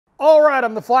All right,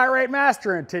 I'm the Flat Rate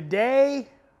Master, and today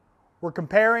we're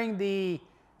comparing the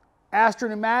Astro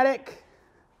Pneumatic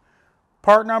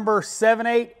part number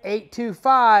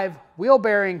 78825 wheel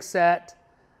bearing set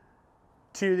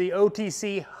to the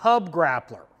OTC hub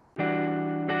grappler.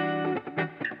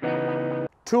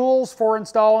 Tools for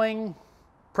installing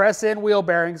press-in wheel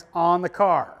bearings on the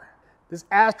car. This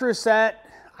Astro set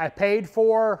I paid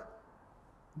for,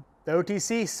 the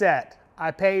OTC set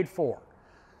I paid for.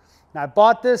 Now I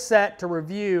bought this set to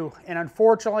review, and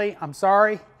unfortunately, I'm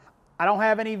sorry, I don't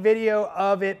have any video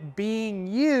of it being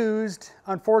used,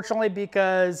 unfortunately,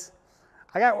 because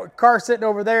I got a car sitting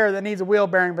over there that needs a wheel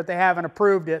bearing, but they haven't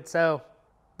approved it. So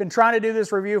been trying to do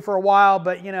this review for a while,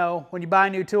 but you know, when you buy a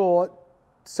new tool,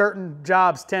 certain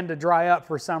jobs tend to dry up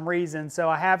for some reason. So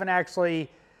I haven't actually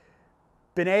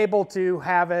been able to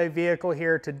have a vehicle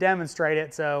here to demonstrate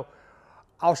it. So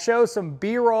I'll show some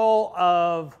B-roll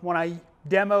of when I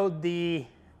demoed the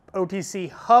OTC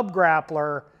hub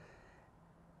grappler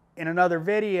in another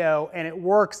video, and it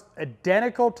works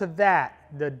identical to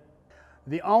that.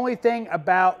 The only thing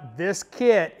about this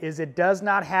kit is it does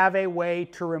not have a way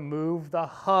to remove the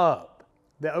hub.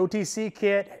 The OTC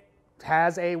kit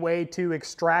has a way to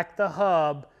extract the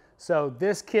hub, so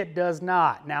this kit does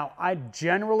not. Now, I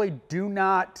generally do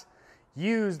not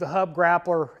use the hub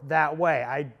grappler that way.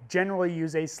 I generally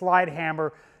use a slide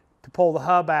hammer to pull the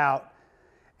hub out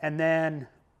and then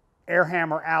air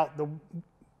hammer out the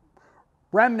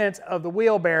remnants of the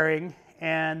wheel bearing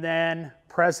and then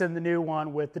press in the new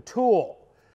one with the tool.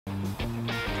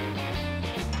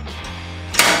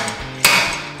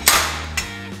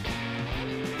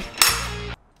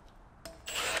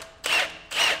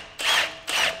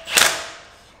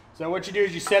 So what you do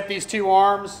is you set these two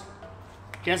arms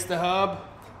against the hub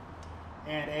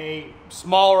and a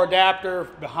smaller adapter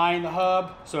behind the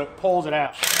hub so it pulls it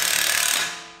out.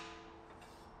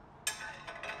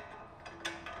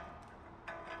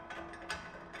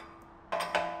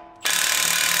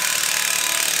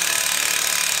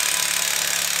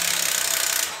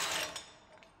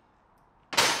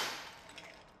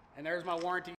 And there's my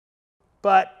warranty.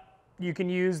 But you can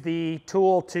use the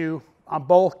tool on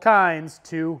both kinds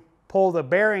to pull the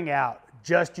bearing out.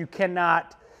 Just you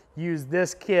cannot use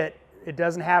this kit. It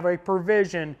doesn't have a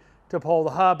provision to pull the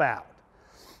hub out.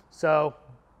 So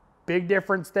big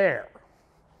difference there.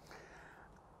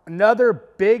 Another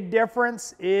big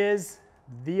difference is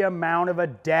the amount of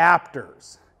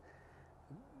adapters.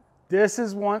 This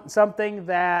is something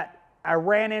that I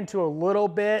ran into a little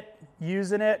bit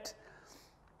using it.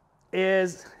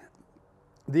 Is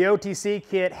the OTC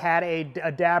kit had an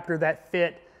adapter that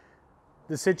fit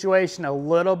the situation a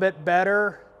little bit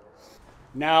better.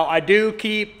 Now I do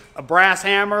keep a brass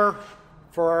hammer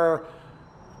for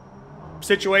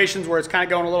situations where it's kind of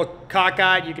going a little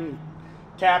cockeyed. You can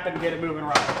tap it and get it moving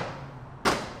right.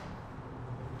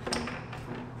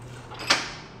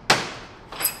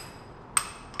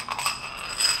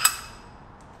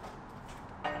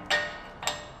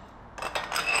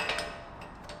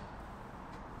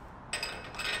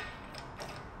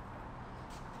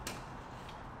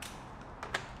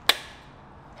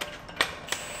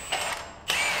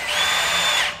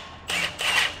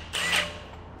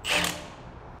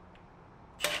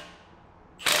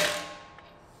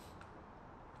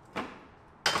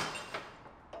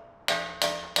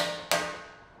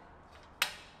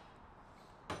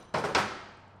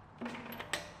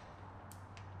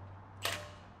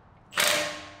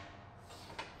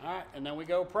 All right, and then we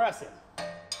go pressing.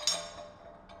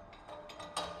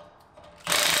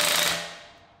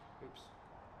 Oops.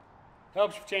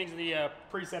 Helps you change the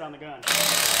preset on the gun.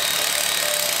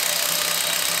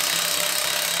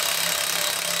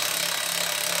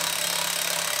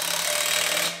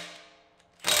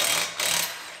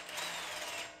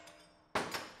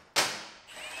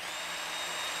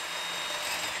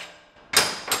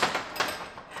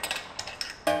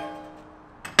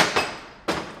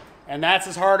 And that's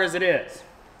as hard as it is.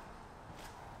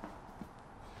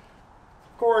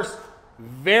 Of course,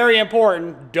 very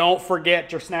important, don't forget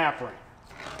your snap ring.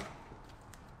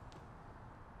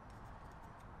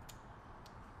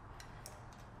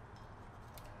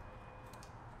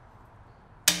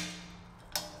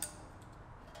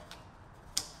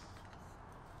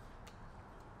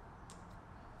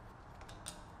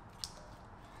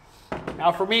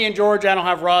 Now for me in Georgia, I don't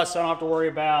have rust, so I don't have to worry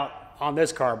about, on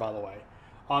this car by the way.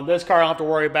 On this car, I don't have to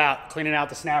worry about cleaning out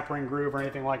the snap ring groove or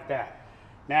anything like that.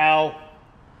 Now,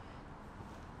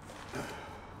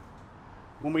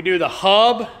 when we do the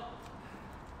hub,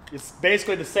 it's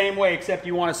basically the same way, except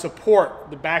you want to support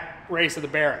the back race of the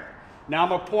bearing. Now I'm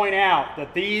going to point out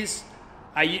that these,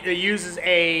 it uses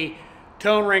a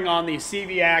tone ring on the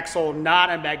CV axle, not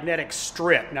a magnetic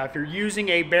strip. Now, if you're using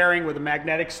a bearing with a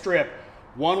magnetic strip,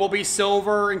 one will be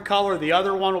silver in color, the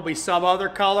other one will be some other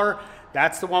color.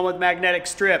 That's the one with magnetic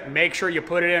strip. Make sure you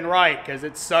put it in right, because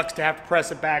it sucks to have to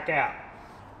press it back out.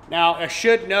 Now, I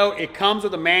should note, it comes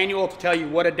with a manual to tell you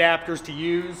what adapters to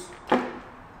use.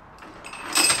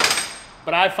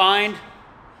 But I find,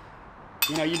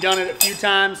 you know, you've done it a few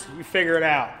times, you figure it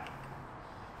out.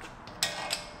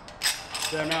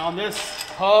 So now on this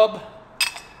hub,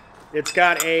 it's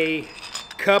got a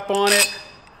cup on it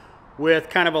with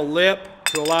kind of a lip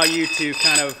to allow you to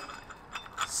kind of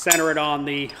center it on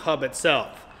the hub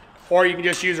itself. Or you can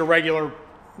just use a regular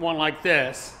one like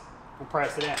this and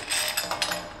press it in.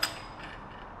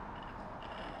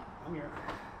 Come here.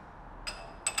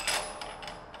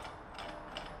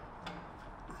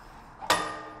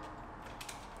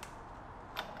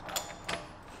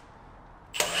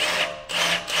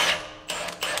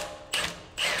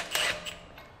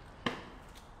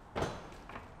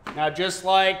 Now, just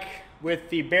like with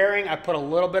the bearing, I put a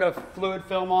little bit of fluid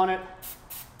film on it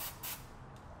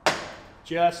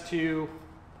just to,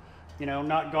 you know,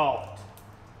 not gall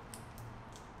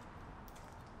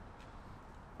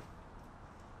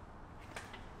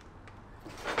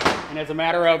it. And it's a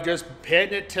matter of just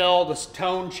hitting it till the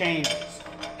tone changes.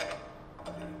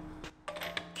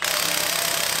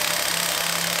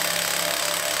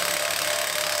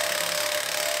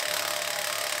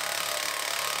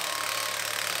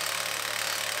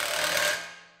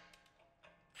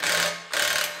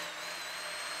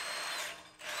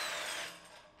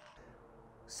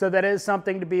 So that is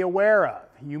something to be aware of.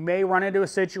 You may run into a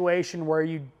situation where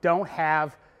you don't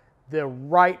have the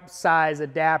right size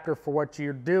adapter for what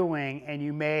you're doing, and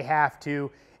you may have to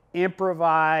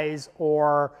improvise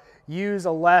or use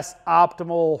a less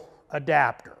optimal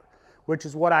adapter, which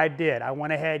is what I did. I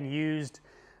went ahead and used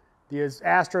the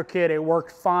Astro kit. It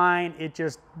worked fine.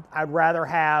 I'd rather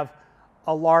have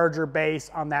a larger base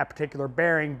on that particular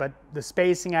bearing, but the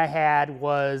spacing I had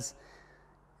was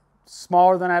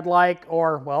smaller than I'd like,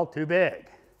 or, well, too big.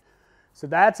 So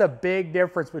that's a big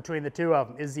difference between the two of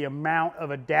them, is the amount of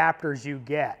adapters you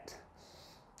get.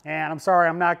 And I'm sorry,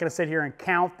 I'm not going to sit here and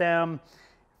count them.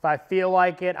 If I feel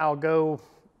like it, I'll go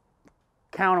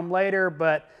count them later,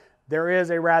 but there is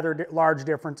a rather large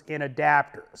difference in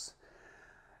adapters.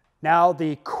 Now,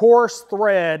 the coarse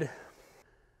thread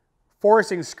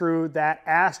forcing screw that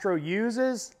Astro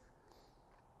uses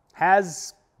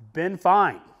has been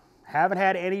fine. Haven't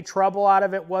had any trouble out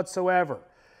of it whatsoever.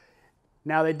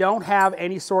 Now, they don't have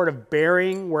any sort of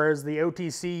bearing, whereas the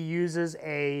OTC uses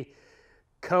a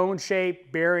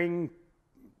cone-shaped bearing,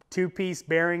 two-piece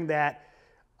bearing that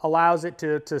allows it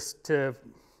to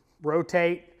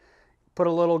rotate. Put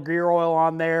a little gear oil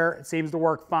on there. It seems to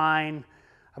work fine.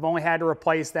 I've only had to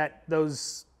replace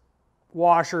those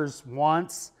washers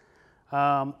once.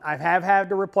 I have had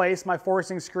to replace my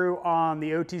forcing screw on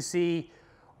the OTC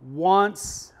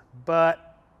once,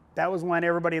 but that was when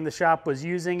everybody in the shop was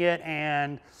using it,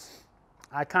 and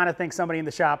I kind of think somebody in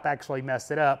the shop actually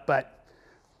messed it up, but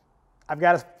I've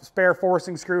got a spare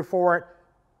forcing screw for it.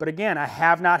 But again, I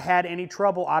have not had any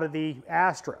trouble out of the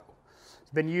Astro. It's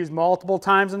been used multiple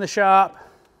times in the shop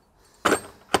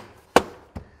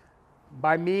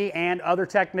by me and other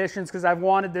technicians, because I've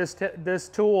wanted this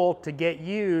tool to get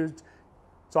used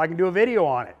so I can do a video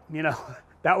on it. You know,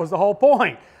 that was the whole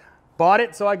point. Bought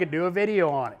it so I could do a video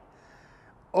on it.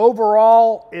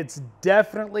 Overall, it's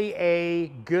definitely a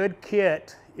good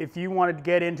kit if you wanted to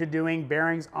get into doing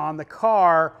bearings on the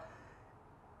car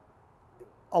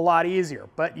a lot easier.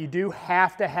 But you do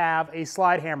have to have a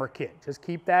slide hammer kit. Just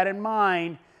keep that in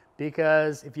mind,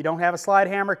 because if you don't have a slide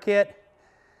hammer kit,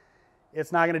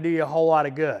 it's not going to do you a whole lot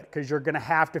of good, because you're going to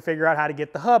have to figure out how to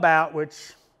get the hub out,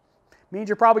 which means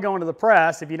you're probably going to the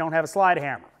press if you don't have a slide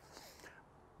hammer.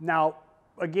 Now,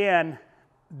 again,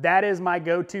 that is my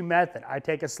go-to method. I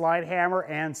take a slide hammer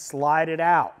and slide it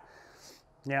out.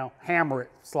 You know, hammer it,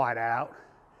 slide out.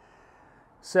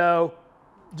 So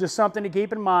just something to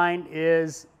keep in mind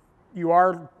is you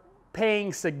are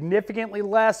paying significantly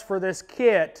less for this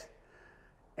kit,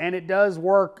 and it does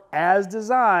work as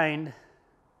designed,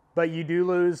 but you do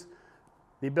lose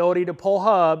the ability to pull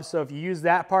hubs. So if you use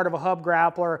that part of a hub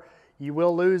grappler, you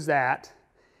will lose that,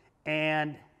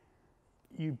 and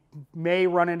you may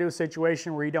run into a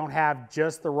situation where you don't have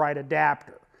just the right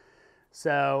adapter.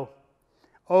 So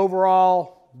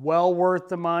overall, well worth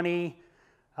the money.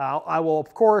 I will,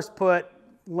 of course, put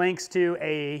links to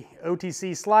a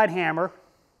OTC slide hammer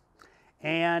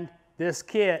and this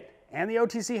kit and the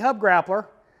OTC hub grappler,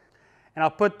 and I'll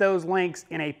put those links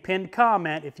in a pinned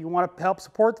comment if you want to help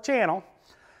support the channel.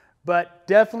 but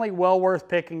definitely well worth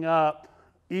picking up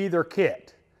either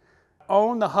kit.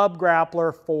 Own the hub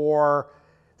grappler for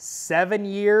 7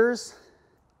 years.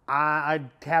 I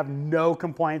have no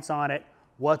complaints on it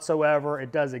whatsoever.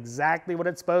 It does exactly what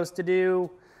it's supposed to do.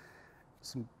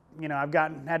 You know, I've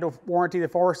had to warranty the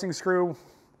forcing screw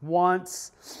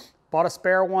once, bought a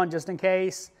spare one just in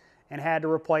case, and had to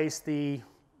replace the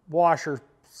washer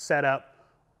setup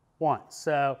once.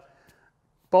 So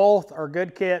both are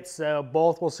good kits, so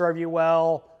both will serve you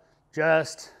well.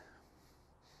 Just,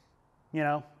 you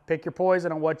know, pick your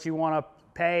poison on what you want to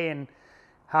pay and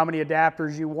how many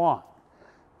adapters you want.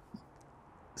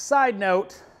 Side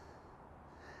note,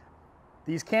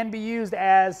 these can be used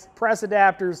as press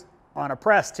adapters on a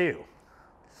press too.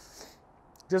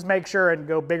 Just make sure and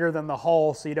go bigger than the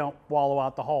hole so you don't wallow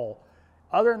out the hole.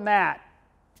 Other than that,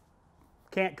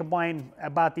 can't complain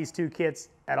about these two kits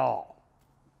at all.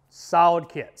 Solid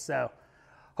kits. So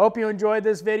hope you enjoyed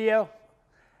this video.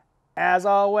 As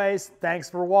always, thanks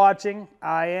for watching.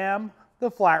 I am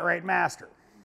the Flat Rate Master.